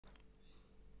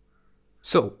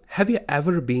So, have you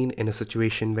ever been in a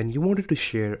situation when you wanted to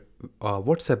share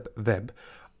WhatsApp web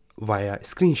via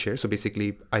screen share? So,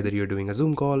 basically, either you're doing a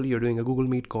Zoom call, you're doing a Google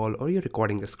Meet call, or you're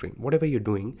recording the screen. Whatever you're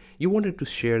doing, you wanted to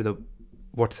share the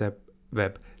WhatsApp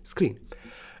web screen.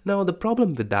 Now, the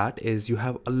problem with that is you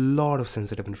have a lot of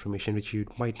sensitive information which you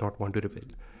might not want to reveal,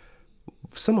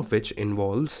 some of which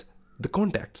involves the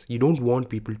contacts. You don't want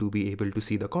people to be able to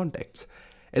see the contacts.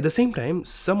 At the same time,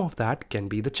 some of that can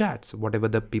be the chats, whatever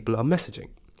the people are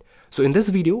messaging. So in this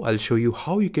video, I'll show you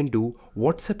how you can do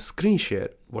WhatsApp screen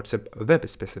share, WhatsApp web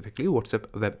specifically, WhatsApp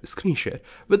web screen share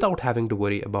without having to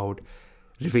worry about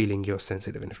revealing your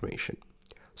sensitive information.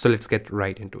 So let's get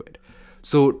right into it.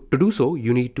 So to do so,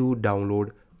 you need to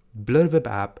download Blur Web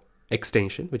app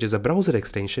extension, which is a browser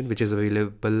extension, which is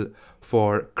available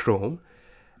for Chrome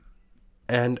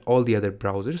and all the other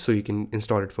browsers. So you can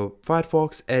install it for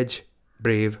Firefox, Edge,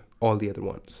 Brave, all the other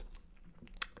ones.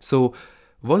 So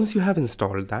once you have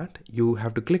installed that, you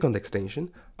have to click on the extension.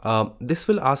 This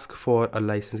will ask for a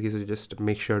license key, so just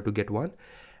make sure to get one.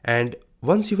 And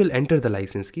once you will enter the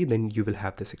license key, then you will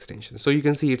have this extension. So you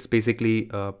can see it's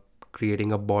basically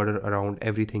creating a border around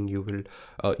everything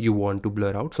you want to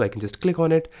blur out. So I can just click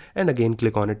on it and again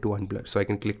click on it to unblur. So I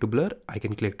can click to blur, I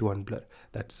can click to unblur.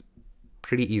 That's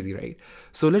pretty easy, right?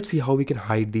 So let's see how we can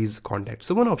hide these contacts.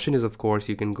 So one option is, of course,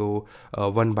 you can go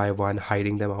one by one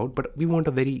hiding them out, but we want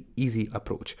a very easy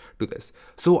approach to this.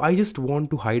 So I just want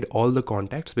to hide all the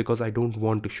contacts because I don't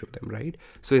want to show them, right?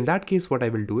 So in that case, what I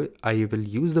will do is I will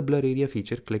use the blur area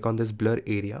feature, click on this blur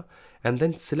area, and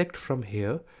then select from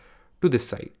here to this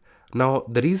side. Now,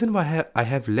 the reason why I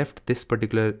have left this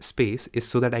particular space is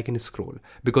so that I can scroll,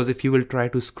 because if you will try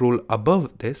to scroll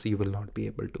above this, you will not be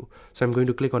able to. So I'm going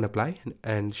to click on apply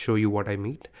and show you what I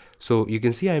mean. So you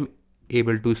can see I'm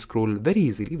able to scroll very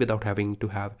easily without having to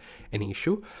have any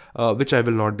issue, which I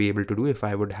will not be able to do if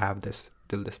I would have this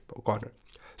till this corner.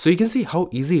 So you can see how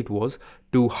easy it was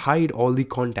to hide all the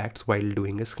contacts while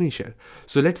doing a screen share.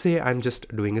 So let's say I'm just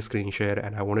doing a screen share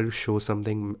and I wanted to show some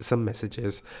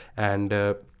messages,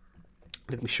 and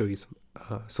let me show you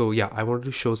some. So yeah, I wanted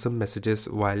to show some messages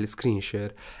while screen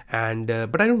share, and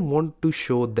but I don't want to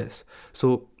show this.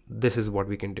 So this is what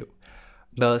we can do.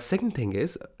 The second thing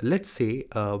is, let's say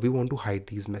we want to hide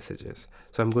these messages.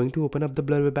 So I'm going to open up the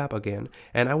Blur Web app again,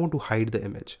 and I want to hide the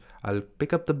image. I'll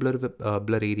pick up the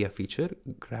blur area feature,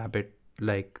 grab it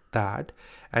like that,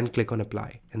 and click on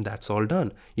apply, and that's all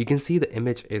done. You can see the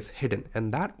image is hidden,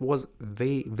 and that was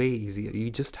way easier.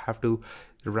 You just have to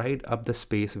write up the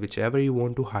space whichever you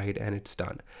want to hide, and it's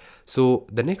done. So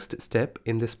the next step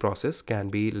in this process can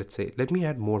be, let's say, let me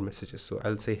add more messages. So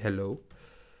I'll say hello,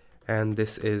 and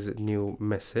this is new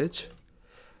message.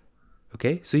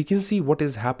 Okay, so you can see what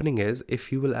is happening is,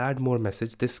 if you will add more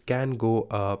message, this can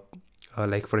go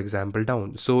like for example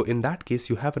down. So in that case,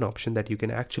 you have an option that you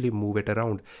can actually move it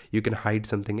around. You can hide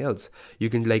something else. You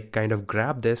can like kind of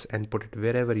grab this and put it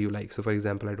wherever you like. So for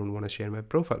example, I don't want to share my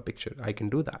profile picture, I can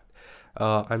do that.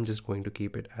 I'm just going to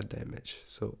keep it at the image.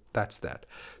 So that's that.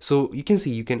 So you can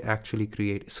see you can actually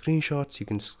create screenshots, you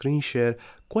can screen share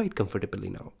quite comfortably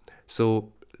now.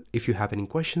 So if you have any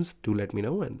questions, do let me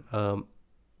know,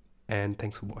 and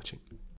thanks for watching.